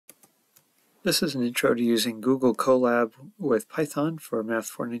This is an intro to using Google Colab with Python for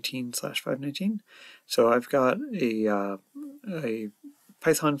math419/519. So I've got a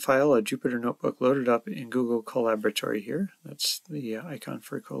Python file, a Jupyter notebook, loaded up in Google Colaboratory here. That's the icon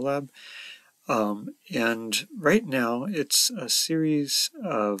for Colab. And right now it's a series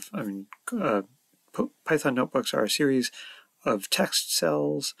of, Python notebooks are a series of text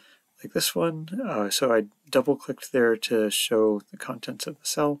cells like this one. So I double-clicked there to show the contents of the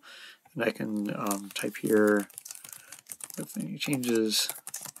cell. And I can type here with any changes,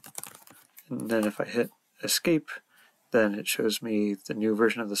 and then if I hit escape, then it shows me the new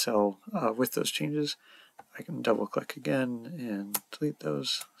version of the cell with those changes. I can double click again and delete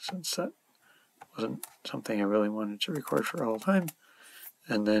those since that wasn't something I really wanted to record for all time,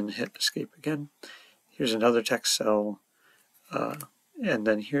 and then hit escape again. Here's another text cell, and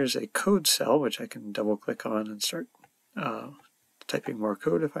then here's a code cell which I can double click on and start typing more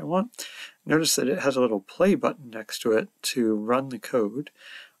code if I want. Notice that it has a little play button next to it to run the code,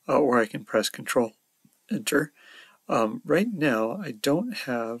 or I can press Control Enter. Right now I don't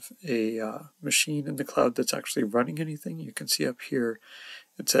have a machine in the cloud that's actually running anything. You can see up here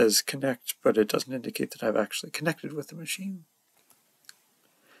it says connect, but it doesn't indicate that I've actually connected with the machine.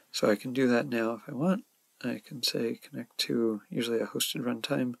 So I can do that now if I want. I can say connect to usually a hosted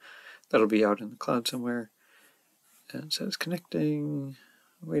runtime that'll be out in the cloud somewhere. And it says connecting,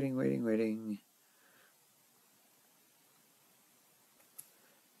 waiting.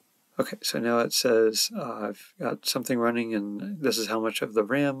 Okay, so now it says I've got something running, and this is how much of the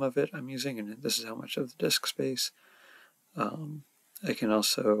RAM of it I'm using, and this is how much of the disk space. I can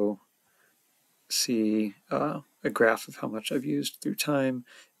also see a graph of how much I've used through time.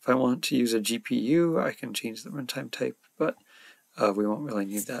 If I want to use a GPU, I can change the runtime type, but we won't really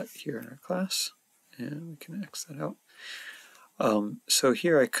need that here in our class. And we can X that out. So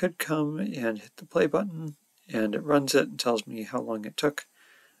here I could come and hit the play button, and it runs it and tells me how long it took.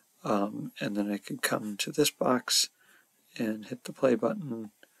 And then I could come to this box and hit the play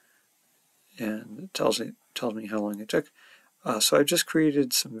button, and it tells me how long it took. So I've just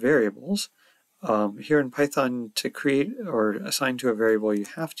created some variables. Here in Python, to create or assign to a variable, you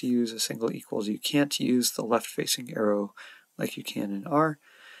have to use a single equals. You can't use the left-facing arrow like you can in R.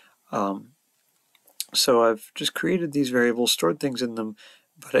 So I've just created these variables, stored things in them,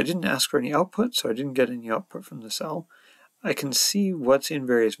 but I didn't ask for any output, so I didn't get any output from the cell. I can see what's in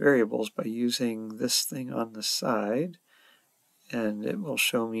various variables by using this thing on the side, and it will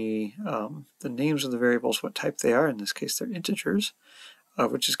show me the names of the variables, what type they are. In this case, they're integers,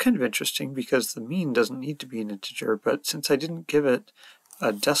 which is kind of interesting because the mean doesn't need to be an integer, but since I didn't give it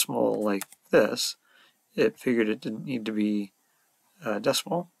a decimal like this, it figured it didn't need to be a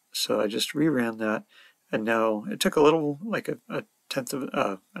decimal. So I just reran that, and now it took a little, like a tenth of,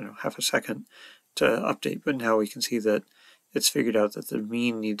 I don't know, half a second to update, but now we can see that it's figured out that the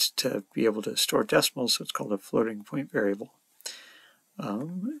mean needs to be able to store decimals, so it's called a floating point variable.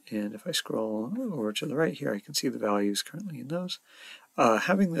 And if I scroll over to the right here, I can see the values currently in those.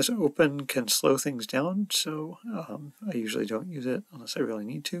 Having this open can slow things down, so I usually don't use it unless I really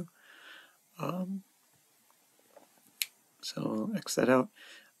need to. So I'll X that out.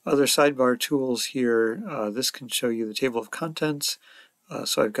 Other sidebar tools here, this can show you the table of contents.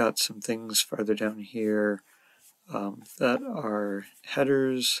 So I've got some things farther down here that are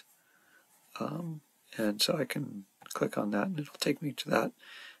headers, and so I can click on that and it'll take me to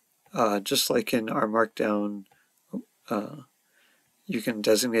that. Just like in our Markdown, you can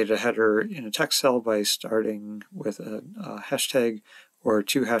designate a header in a text cell by starting with a hashtag or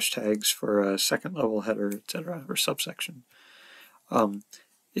 2 hashtags for a second level header, etc., or subsection.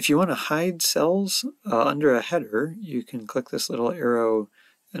 If you want to hide cells under a header, you can click this little arrow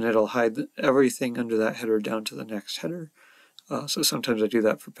and it'll hide everything under that header down to the next header. So sometimes I do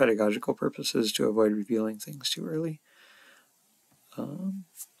that for pedagogical purposes to avoid revealing things too early. So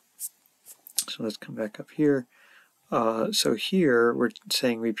let's come back up here. So here we're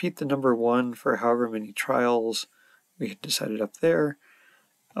saying repeat the number 1 for however many trials we had decided up there.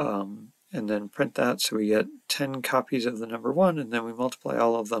 And then print that, so we get 10 copies of the number 1, and then we multiply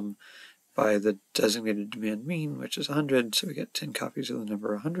all of them by the designated demand mean, which is 100, so we get 10 copies of the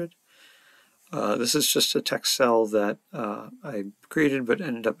number 100. This is just a text cell that I created but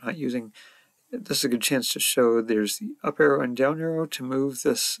ended up not using. This is a good chance to show there's the up arrow and down arrow to move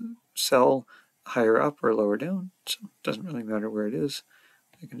this cell higher up or lower down, so it doesn't really matter where it is.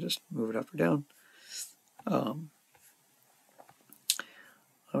 I can just move it up or down.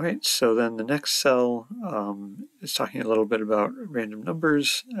 Alright, so then the next cell is talking a little bit about random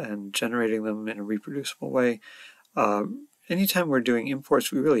numbers and generating them in a reproducible way. anytime we're doing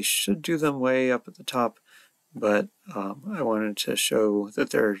imports, we really should do them way up at the top, but I wanted to show that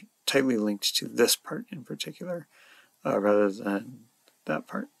they're tightly linked to this part in particular, rather than that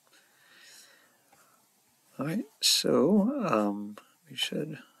part. Alright, so we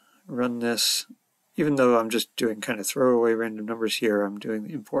should run this. Even though I'm just doing kind of throwaway random numbers here, I'm doing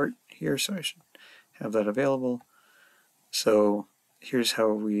the import here, so I should have that available. So here's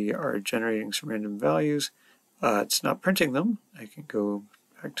how we are generating some random values. It's not printing them. I can go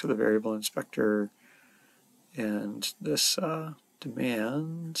back to the variable inspector, and this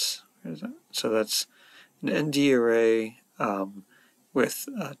demands, where is that? So that's an ND array with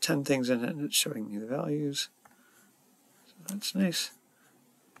 10 things in it, and it's showing me the values. So that's nice.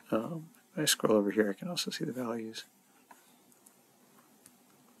 If I scroll over here, I can also see the values.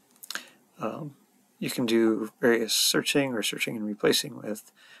 You can do various searching or searching and replacing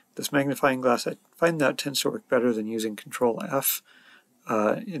with this magnifying glass. I find that tends to work better than using Control F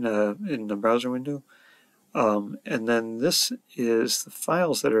in the browser window. And then this is the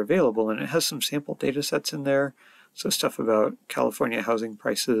files that are available, and it has some sample data sets in there. So stuff about California housing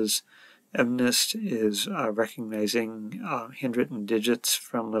prices. MNIST is recognizing handwritten digits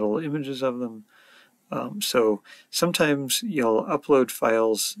from little images of them. So sometimes you'll upload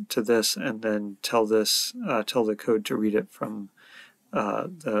files to this and then tell the code to read it from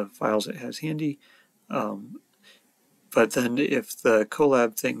the files it has handy. But then if the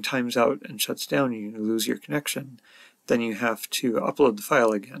Colab thing times out and shuts down and you lose your connection, then you have to upload the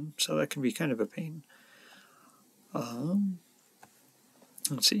file again. So that can be kind of a pain.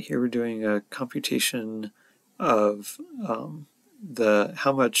 Let's see, here we're doing a computation of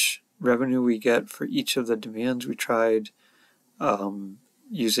how much revenue we get for each of the demands we tried,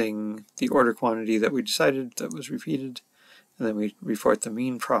 using the order quantity that we decided that was repeated, and then we report the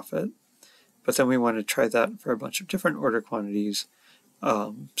mean profit. But then we want to try that for a bunch of different order quantities.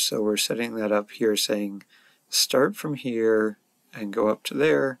 So we're setting that up here, saying start from here and go up to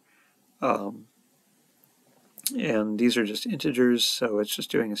there. And these are just integers, so it's just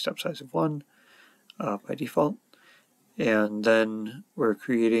doing a step size of 1 by default. And then we're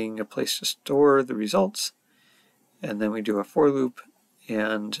creating a place to store the results. And then we do a for loop,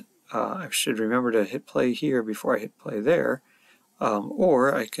 and I should remember to hit play here before I hit play there.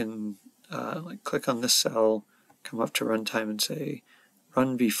 Or I can click on this cell, come up to runtime and say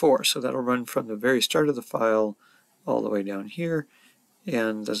run before. So that'll run from the very start of the file all the way down here.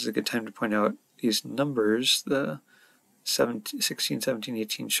 And this is a good time to point out these numbers, the 16, 17,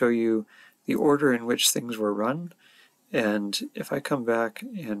 18, show you the order in which things were run. And if I come back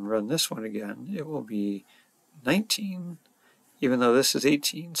and run this one again, it will be 19, even though this is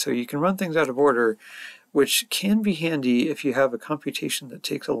 18. So you can run things out of order, which can be handy if you have a computation that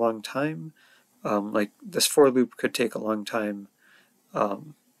takes a long time. Like this for loop could take a long time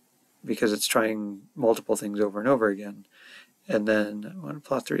because it's trying multiple things over and over again. And then I want to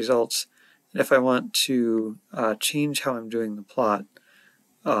plot the results. And if I want to change how I'm doing the plot,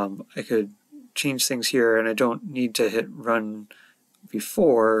 I could change things here, and I don't need to hit run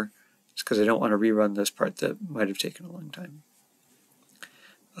before, just because I don't want to rerun this part that might have taken a long time.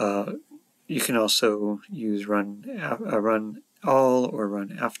 You can also use run all or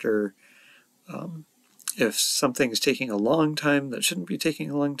run after. If something is taking a long time that shouldn't be taking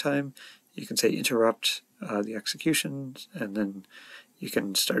a long time, you can say interrupt the execution, and then you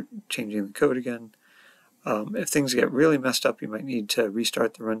can start changing the code again. If things get really messed up, you might need to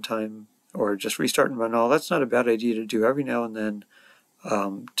restart the runtime or just restart and run all. That's not a bad idea to do every now and then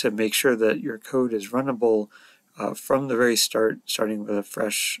to make sure that your code is runnable from the very start, starting with a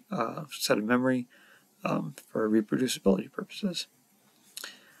fresh set of memory for reproducibility purposes.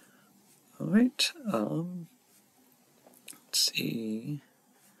 All right, let's see.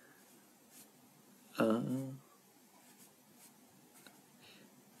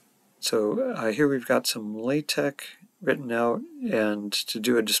 So here we've got some LaTeX written out, and to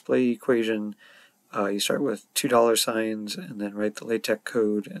do a display equation, you start with $2 and then write the LaTeX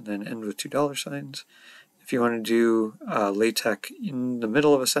code and then end with $2. If you want to do LaTeX in the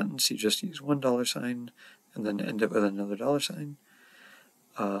middle of a sentence, you just use $1 and then end it with another $.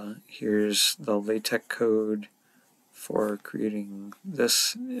 Here's the LaTeX code for creating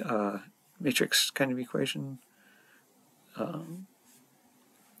this matrix kind of equation. And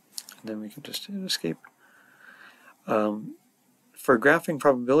then we can just hit escape. For graphing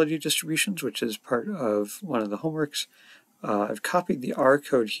probability distributions, which is part of one of the homeworks, I've copied the R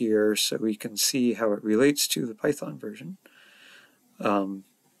code here so we can see how it relates to the Python version.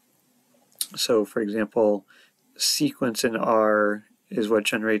 So for example, sequence in R is what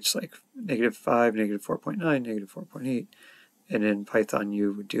generates like -5, -4.9, -4.8. and in Python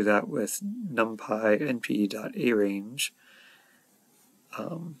you would do that with numpy np.arange.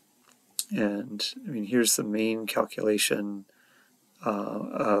 And I mean, here's the main calculation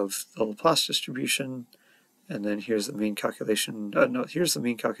of the Laplace distribution, and then here's the main calculation. Here's the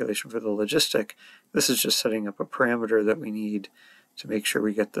main calculation for the logistic. This is just setting up a parameter that we need to make sure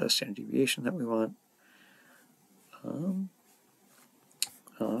we get the standard deviation that we want. All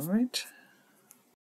right.